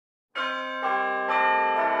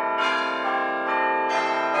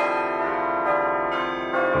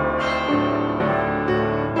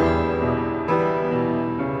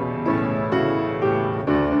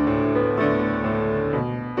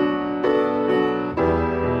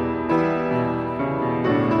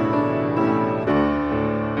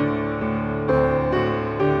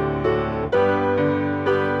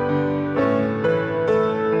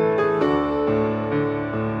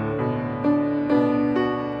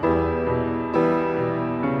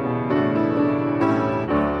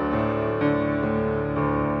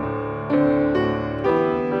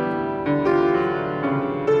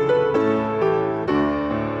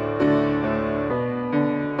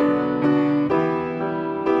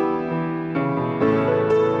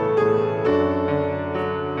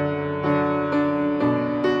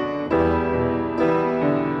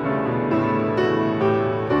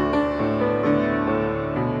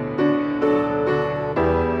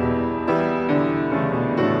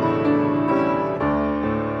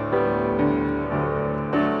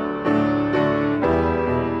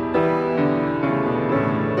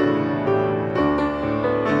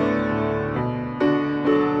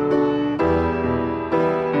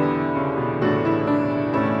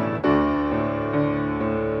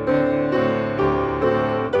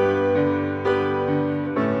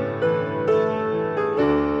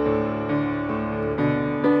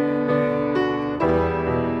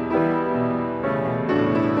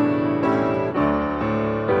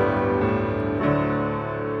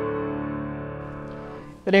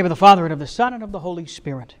the name of the Father, and of the Son, and of the Holy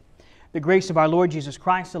Spirit. The grace of our Lord Jesus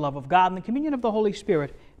Christ, the love of God, and the communion of the Holy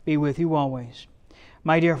Spirit be with you always.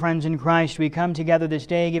 My dear friends in Christ, we come together this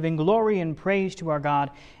day giving glory and praise to our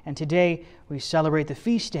God, and today we celebrate the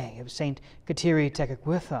feast day of St. Kateri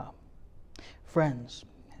Tekakwitha. Friends,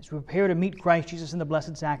 as we prepare to meet Christ Jesus in the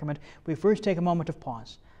Blessed Sacrament, we first take a moment of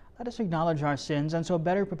pause. Let us acknowledge our sins and so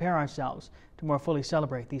better prepare ourselves to more fully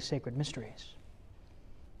celebrate these sacred mysteries.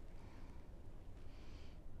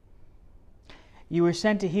 You were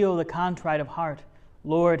sent to heal the contrite of heart.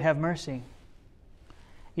 Lord, have mercy.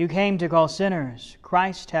 You came to call sinners.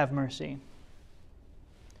 Christ, have mercy.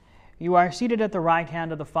 You are seated at the right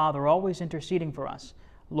hand of the Father, always interceding for us.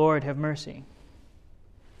 Lord, have mercy.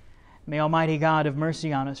 May Almighty God have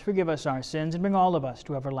mercy on us, forgive us our sins, and bring all of us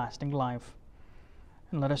to everlasting life.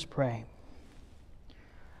 And let us pray.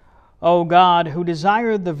 O God, who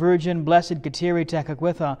desired the Virgin Blessed Kateri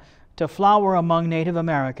Tekakwitha to flower among Native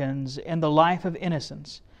Americans in the life of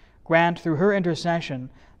innocence, grant through her intercession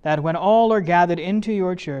that when all are gathered into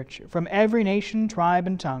your church from every nation, tribe,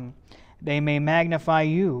 and tongue, they may magnify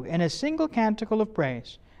you in a single canticle of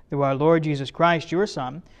praise through our Lord Jesus Christ, your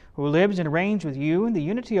Son, who lives and reigns with you in the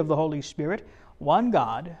unity of the Holy Spirit, one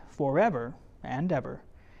God, forever and ever.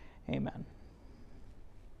 Amen.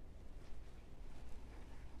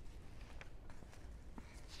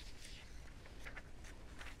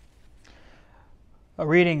 A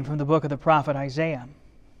reading from the book of the prophet Isaiah.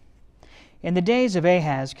 In the days of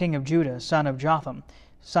Ahaz, king of Judah, son of Jotham,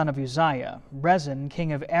 son of Uzziah, Rezin,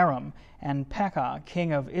 king of Aram, and Pekah,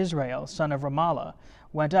 king of Israel, son of Ramallah,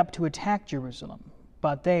 went up to attack Jerusalem,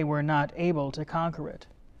 but they were not able to conquer it.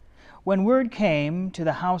 When word came to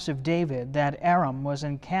the house of David that Aram was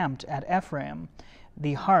encamped at Ephraim,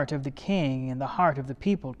 the heart of the king and the heart of the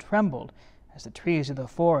people trembled, as the trees of the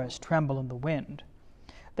forest tremble in the wind.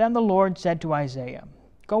 Then the Lord said to Isaiah,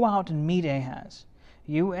 Go out and meet Ahaz.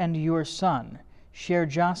 You and your son share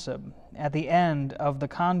Josab at the end of the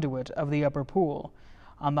conduit of the upper pool,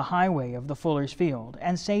 on the highway of the fuller's field,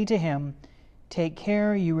 and say to him, Take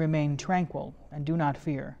care you remain tranquil, and do not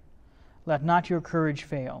fear. Let not your courage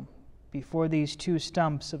fail. Before these two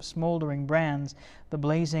stumps of smoldering brands, the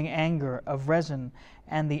blazing anger of Rezin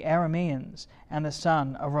and the Arameans and the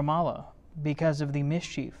son of Ramallah, because of the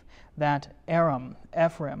mischief that Aram,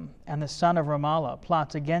 Ephraim, and the son of Ramallah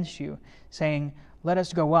plots against you, saying, Let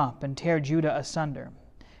us go up and tear Judah asunder,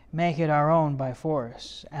 make it our own by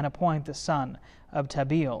force, and appoint the son of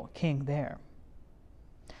Tabeel king there.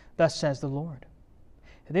 Thus says the Lord,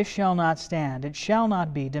 This shall not stand, it shall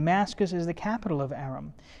not be. Damascus is the capital of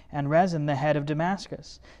Aram, and Rezin the head of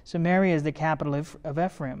Damascus. Samaria is the capital of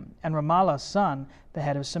Ephraim, and Ramallah's son the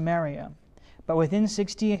head of Samaria. But within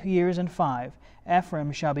 60 years and 5,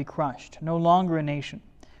 Ephraim shall be crushed, no longer a nation.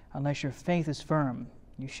 Unless your faith is firm,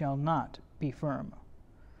 you shall not be firm.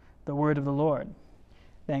 The word of the Lord.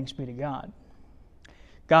 Thanks be to God.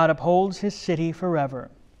 God upholds his city forever.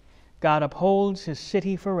 God upholds his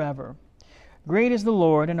city forever. Great is the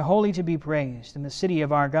Lord, and holy to be praised, in the city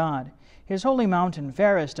of our God. His holy mountain,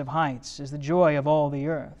 fairest of heights, is the joy of all the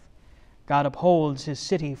earth. God upholds his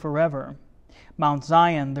city forever. Mount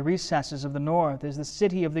Zion, the recesses of the north, is the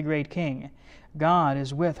city of the great King. God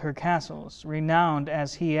is with her castles, renowned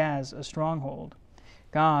as he has a stronghold.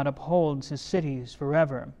 God upholds his cities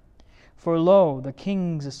forever. For lo, the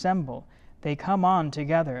kings assemble. They come on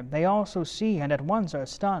together. They also see, and at once are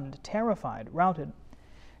stunned, terrified, routed.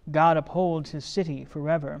 God upholds his city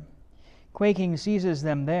forever. Quaking seizes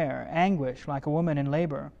them there, anguish like a woman in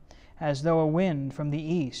labor, as though a wind from the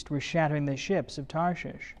east were shattering the ships of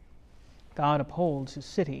Tarshish. God upholds his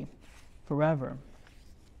city forever.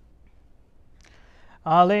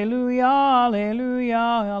 Alleluia, alleluia,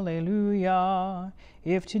 alleluia.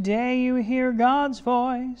 If today you hear God's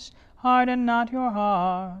voice, harden not your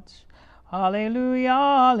hearts. Alleluia,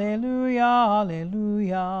 alleluia,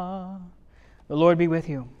 alleluia. The Lord be with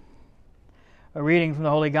you. A reading from the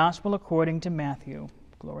Holy Gospel according to Matthew.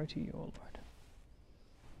 Glory to you, O Lord.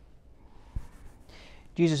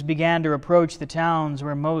 Jesus began to approach the towns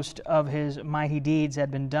where most of his mighty deeds had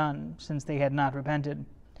been done, since they had not repented.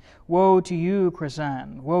 Woe to you,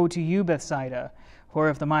 Chorazin! Woe to you, Bethsaida! For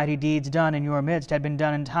if the mighty deeds done in your midst had been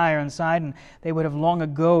done in Tyre and Sidon, they would have long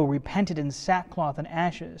ago repented in sackcloth and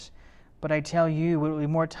ashes. But I tell you, it will be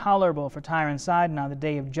more tolerable for Tyre and Sidon on the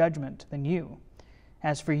day of judgment than you.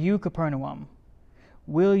 As for you, Capernaum,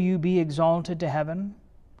 will you be exalted to heaven?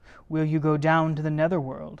 Will you go down to the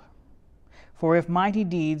netherworld? For if mighty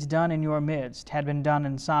deeds done in your midst had been done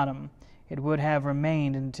in Sodom, it would have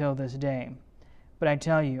remained until this day. But I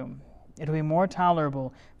tell you, it will be more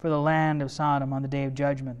tolerable for the land of Sodom on the day of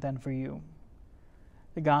judgment than for you.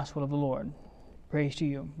 The Gospel of the Lord. Praise to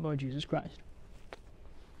you, Lord Jesus Christ.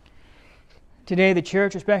 Today the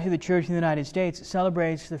Church, especially the Church in the United States,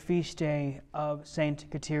 celebrates the feast day of Saint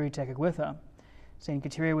Kateri Tekakwitha. Saint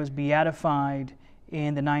Kateri was beatified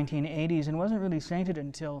in the 1980s and wasn't really sainted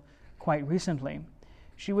until quite recently.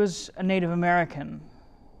 She was a Native American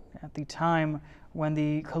at the time when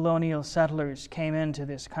the colonial settlers came into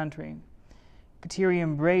this country. Kateri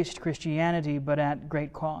embraced Christianity, but at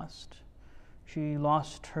great cost. She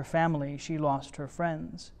lost her family, she lost her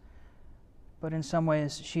friends. But in some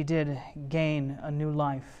ways, she did gain a new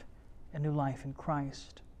life in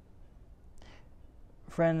Christ.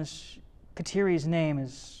 Friends, Kateri's name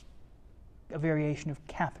is a variation of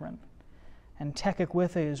Catherine, and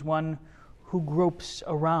Tekakwitha is one who gropes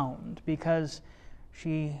around because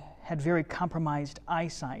she had very compromised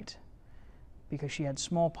eyesight because she had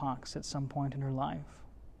smallpox at some point in her life.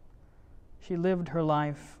 She lived her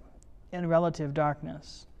life in relative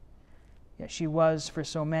darkness, yet she was for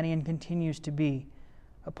so many and continues to be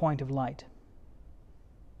a point of light.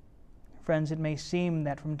 Friends, it may seem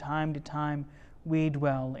that from time to time we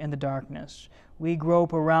dwell in the darkness. We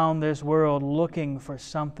grope around this world looking for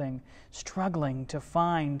something, struggling to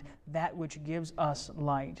find that which gives us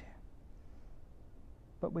light.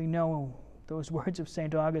 But we know those words of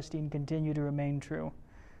St. Augustine continue to remain true.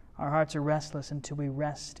 Our hearts are restless until we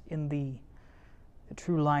rest in Thee. The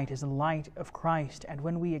true light is the light of Christ, and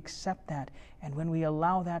when we accept that, and when we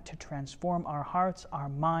allow that to transform our hearts, our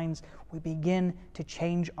minds, we begin to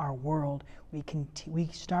change our world. We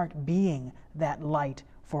start being that light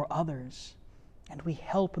for others, and we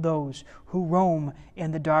help those who roam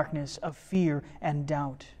in the darkness of fear and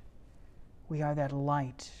doubt. We are that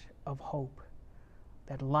light of hope,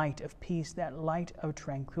 that light of peace, that light of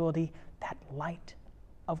tranquility, that light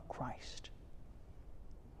of Christ.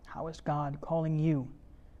 How is God calling you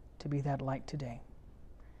to be that light today?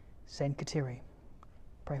 Saint Kateri,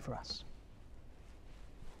 pray for us.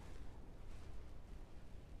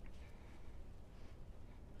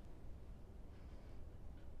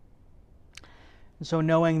 And so,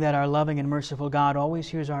 knowing that our loving and merciful God always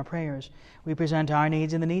hears our prayers, we present our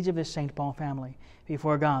needs and the needs of this St. Paul family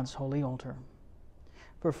before God's holy altar.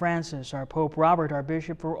 For Francis, our Pope, Robert, our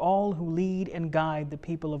Bishop, for all who lead and guide the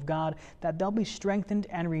people of God, that they'll be strengthened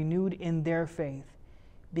and renewed in their faith,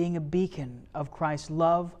 being a beacon of Christ's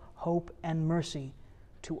love, hope, and mercy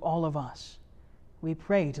to all of us. We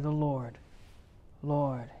pray to the Lord.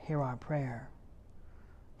 Lord, hear our prayer.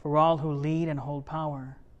 For all who lead and hold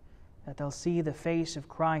power, that they'll see the face of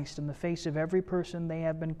Christ in the face of every person they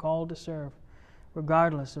have been called to serve,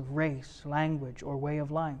 regardless of race, language, or way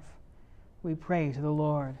of life. We pray to the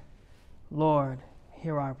Lord. Lord,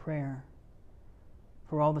 hear our prayer.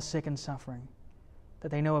 For all the sick and suffering, that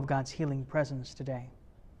they know of God's healing presence today.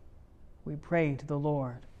 We pray to the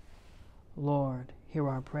Lord. Lord, hear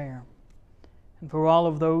our prayer. And for all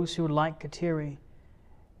of those who, like Kateri,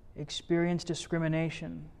 experience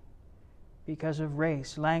discrimination because of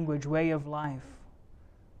race, language, way of life,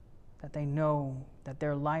 that they know that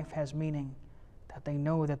their life has meaning, that they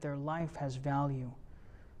know that their life has value,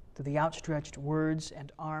 to the outstretched words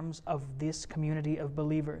and arms of this community of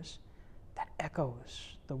believers that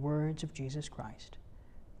echoes the words of Jesus Christ.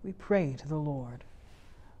 We pray to the Lord.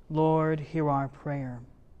 Lord, hear our prayer.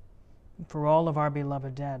 And for all of our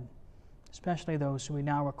beloved dead, especially those who we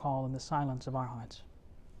now recall in the silence of our hearts.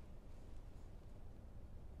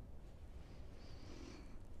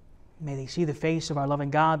 May they see the face of our loving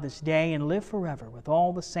God this day and live forever with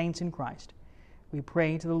all the saints in Christ. We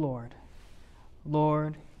pray to the Lord.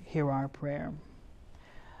 Lord, hear our prayer.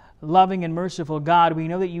 Loving and merciful God, we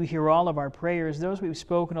know that you hear all of our prayers, those we've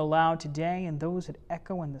spoken aloud today and those that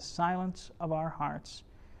echo in the silence of our hearts.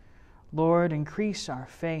 Lord, increase our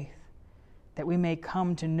faith, that we may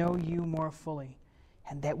come to know you more fully,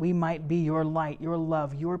 and that we might be your light, your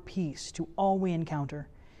love, your peace to all we encounter.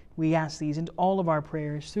 We ask these and all of our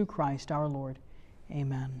prayers through Christ our Lord.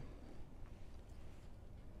 Amen.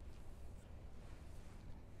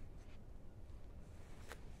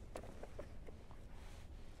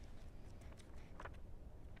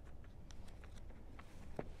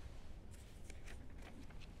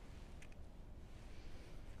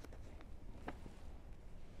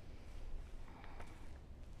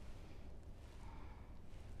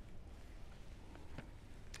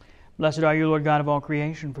 Blessed are you, Lord God of all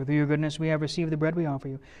creation, for through your goodness we have received the bread we offer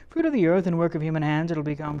you. Fruit of the earth and work of human hands, it will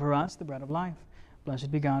become for us the bread of life.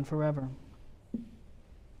 Blessed be God forever.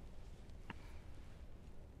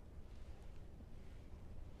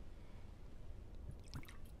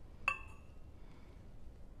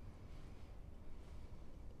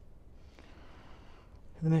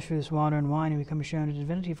 In the mystery of this water and wine, we come to share in the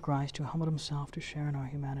divinity of Christ, who humbled himself to share in our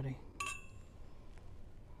humanity.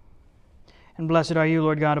 And blessed are you,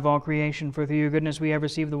 Lord God of all creation, for through your goodness we have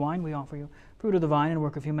received the wine we offer you, fruit of the vine and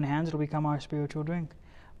work of human hands, it will become our spiritual drink.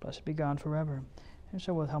 Blessed be God forever. And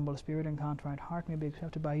so with humble spirit and contrite heart may be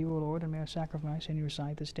accepted by you, O Lord, and may our sacrifice in your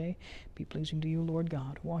sight this day be pleasing to you, Lord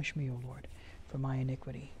God. Wash me, O Lord, from my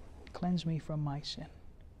iniquity. Cleanse me from my sin.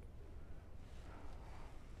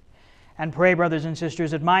 And pray, brothers and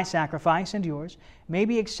sisters, that my sacrifice and yours may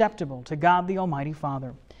be acceptable to God the Almighty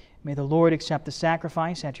Father. May the Lord accept the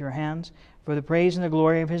sacrifice at your hands for the praise and the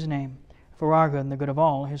glory of his name, for our good and the good of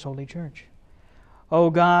all his holy church. O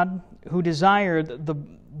God, who desired the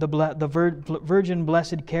Virgin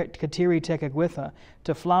Blessed Kateri Tekakwitha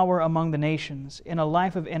to flower among the nations in a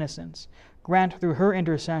life of innocence, grant through her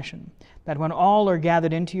intercession that when all are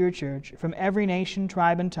gathered into your church from every nation,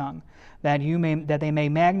 tribe, and tongue, that they may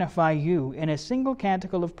magnify you in a single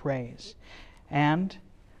canticle of praise. And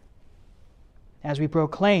as we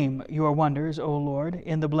proclaim your wonders, O Lord,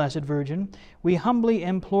 in the Blessed Virgin, we humbly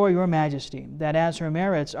implore your majesty that as her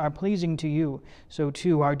merits are pleasing to you, so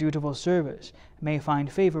too our dutiful service may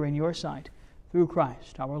find favor in your sight, through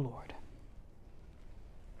Christ our Lord.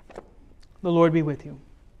 The Lord be with you.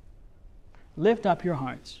 Lift up your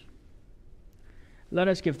hearts. Let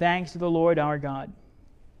us give thanks to the Lord our God.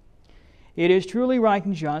 It is truly right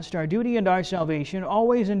and just, our duty and our salvation,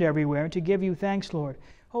 always and everywhere, to give you thanks, Lord,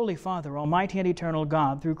 Holy Father, Almighty and eternal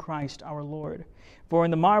God, through Christ our Lord. For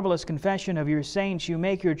in the marvelous confession of your saints you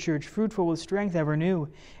make your church fruitful with strength ever new,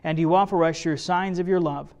 and you offer us your signs of your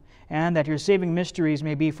love, and that your saving mysteries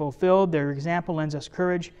may be fulfilled, their example lends us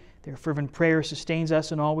courage, their fervent prayer sustains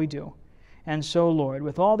us in all we do. And so, Lord,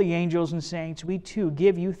 with all the angels and saints, we too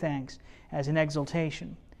give you thanks as in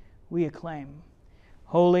exultation. We acclaim,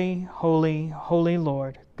 Holy, holy, holy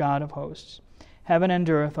Lord, God of hosts. Heaven and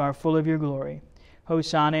earth are full of your glory.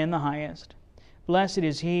 Hosanna in the highest. Blessed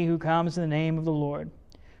is he who comes in the name of the Lord.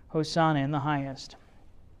 Hosanna in the highest.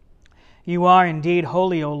 You are indeed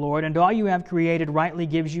holy, O Lord, and all you have created rightly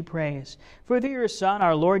gives you praise. For through your Son,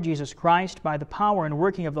 our Lord Jesus Christ, by the power and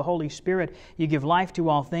working of the Holy Spirit, you give life to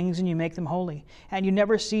all things and you make them holy. And you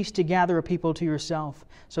never cease to gather a people to yourself,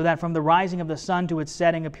 so that from the rising of the sun to its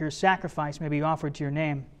setting a pure sacrifice may be offered to your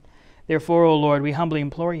name. Therefore, O Lord, we humbly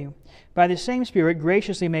implore you, by the same Spirit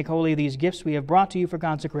graciously make holy these gifts we have brought to you for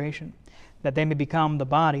consecration, that they may become the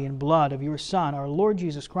body and blood of your Son, our Lord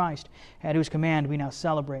Jesus Christ, at whose command we now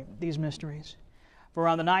celebrate these mysteries. For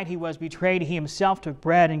on the night he was betrayed, he himself took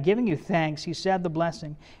bread, and giving you thanks, he said the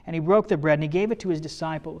blessing, and he broke the bread, and he gave it to his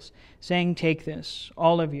disciples, saying, Take this,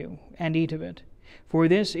 all of you, and eat of it, for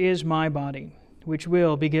this is my body, which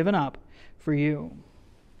will be given up for you.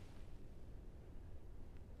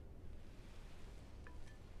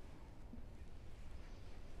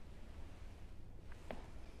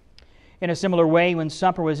 In a similar way, when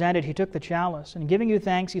supper was ended, he took the chalice, and giving you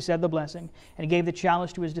thanks, he said the blessing, and gave the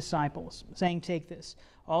chalice to his disciples, saying, Take this,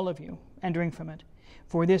 all of you, and drink from it.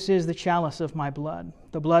 For this is the chalice of my blood,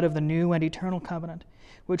 the blood of the new and eternal covenant,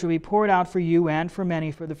 which will be poured out for you and for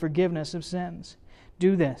many for the forgiveness of sins.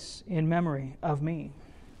 Do this in memory of me.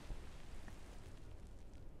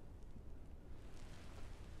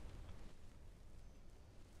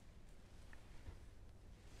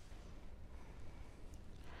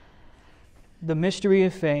 The mystery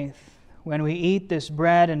of faith. When we eat this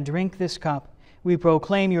bread and drink this cup, we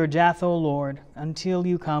proclaim your death, O Lord, until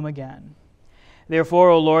you come again.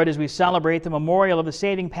 Therefore, O Lord, as we celebrate the memorial of the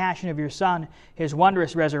saving passion of your Son, his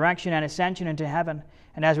wondrous resurrection and ascension into heaven,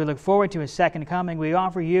 and as we look forward to his second coming, we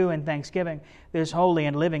offer you in thanksgiving this holy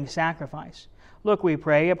and living sacrifice. Look, we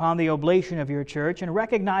pray, upon the oblation of your church, and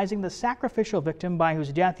recognizing the sacrificial victim by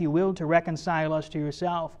whose death you willed to reconcile us to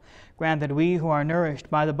yourself, grant that we who are nourished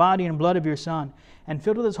by the body and blood of your Son, and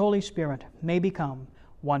filled with his Holy Spirit, may become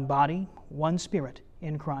one body, one spirit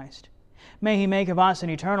in Christ. May he make of us an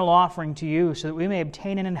eternal offering to you, so that we may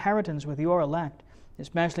obtain an inheritance with your elect,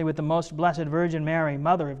 especially with the most blessed Virgin Mary,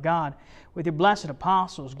 Mother of God, with your blessed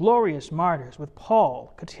apostles, glorious martyrs, with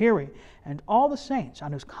Paul, Kateri, and all the saints,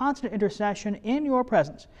 on whose constant intercession in your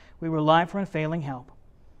presence we rely for unfailing help.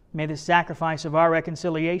 May the sacrifice of our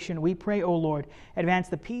reconciliation, we pray, O Lord, advance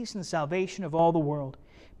the peace and salvation of all the world.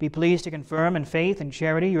 Be pleased to confirm in faith and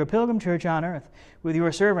charity your pilgrim church on earth, with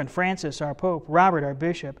your servant Francis, our Pope, Robert, our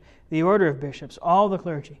Bishop, the order of bishops, all the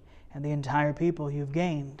clergy, and the entire people you've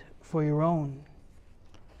gained for your own.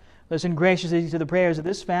 Listen graciously to the prayers of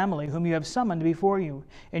this family, whom you have summoned before you.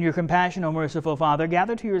 In your compassion, O merciful Father,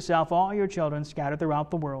 gather to yourself all your children scattered throughout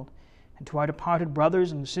the world, and to our departed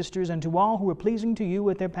brothers and sisters, and to all who are pleasing to you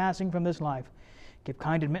with their passing from this life, give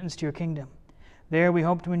kind admittance to your kingdom. There we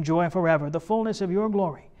hope to enjoy forever the fullness of your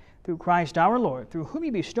glory, through Christ our Lord, through whom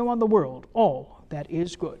you bestow on the world all that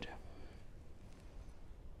is good.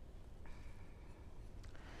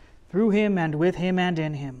 Through him, and with him, and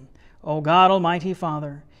in him, O God, Almighty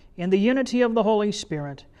Father, in the unity of the Holy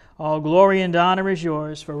Spirit, all glory and honor is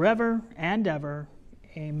yours forever and ever.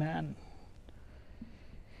 Amen.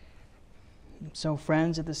 So,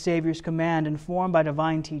 friends, at the Savior's command, informed by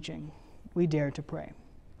divine teaching, we dare to pray.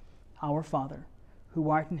 Our Father, who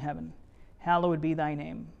art in heaven, hallowed be thy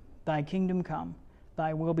name. Thy kingdom come,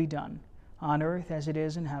 thy will be done, on earth as it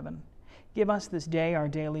is in heaven. Give us this day our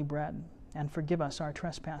daily bread, and forgive us our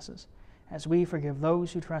trespasses, as we forgive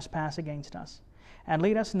those who trespass against us. And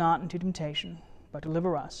lead us not into temptation, but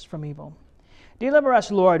deliver us from evil. Deliver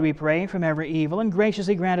us, Lord, we pray, from every evil, and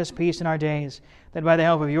graciously grant us peace in our days, that by the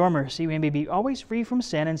help of your mercy we may be always free from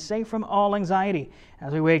sin and safe from all anxiety,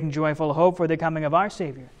 as we wait in joyful hope for the coming of our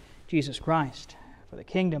Savior, Jesus Christ. For the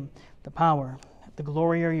kingdom, the power, the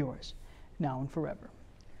glory are yours, now and forever.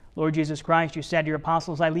 Lord Jesus Christ, you said to your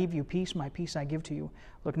apostles, I leave you peace, my peace I give to you.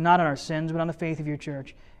 Look not on our sins, but on the faith of your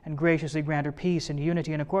church, and graciously grant her peace and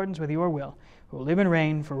unity in accordance with your will, who live and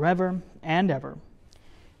reign forever and ever.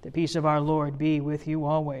 The peace of our Lord be with you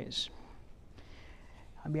always.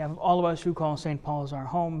 On behalf of all of us who call St. Paul's our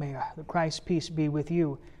home, may the Christ's peace be with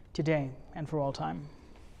you today and for all time.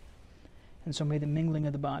 And so may the mingling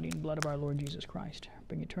of the body and blood of our Lord Jesus Christ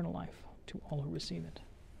bring eternal life to all who receive it.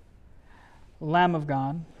 Lamb of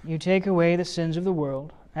God, you take away the sins of the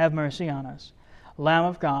world, have mercy on us. Lamb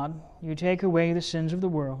of God, you take away the sins of the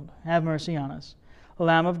world, have mercy on us.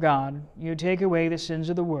 Lamb of God, you take away the sins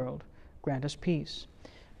of the world, grant us peace.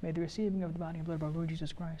 May the receiving of the body and blood of our Lord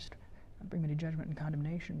Jesus Christ not bring me to judgment and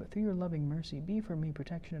condemnation, but through your loving mercy be for me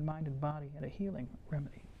protection in mind and body and a healing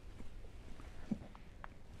remedy.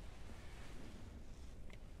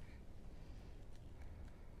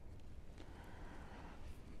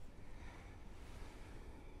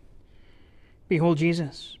 Behold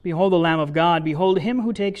Jesus, behold the Lamb of God, behold him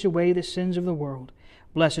who takes away the sins of the world.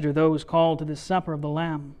 Blessed are those called to the supper of the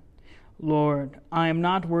Lamb. Lord, I am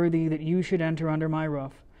not worthy that you should enter under my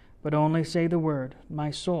roof, but only say the word,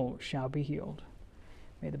 my soul shall be healed.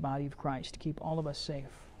 May the body of Christ keep all of us safe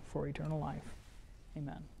for eternal life.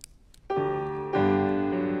 Amen.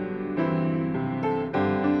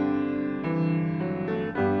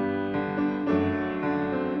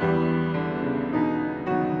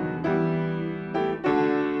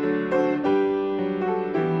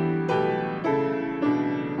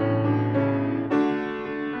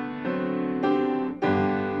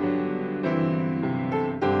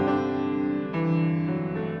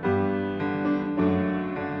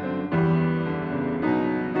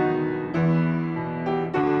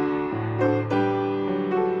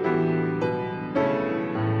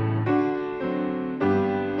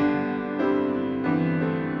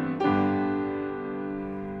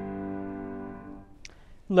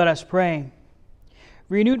 Let us pray.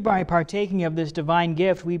 Renewed by partaking of this divine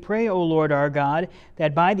gift, we pray, O Lord our God,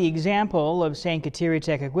 that by the example of St. Kateri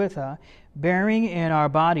Tekakwitha, bearing in our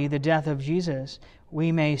body the death of Jesus,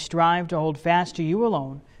 we may strive to hold fast to you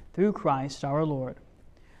alone, through Christ our Lord.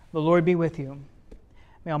 The Lord be with you.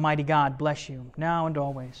 May Almighty God bless you, now and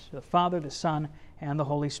always, the Father, the Son, and the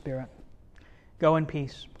Holy Spirit. Go in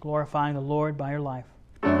peace, glorifying the Lord by your life.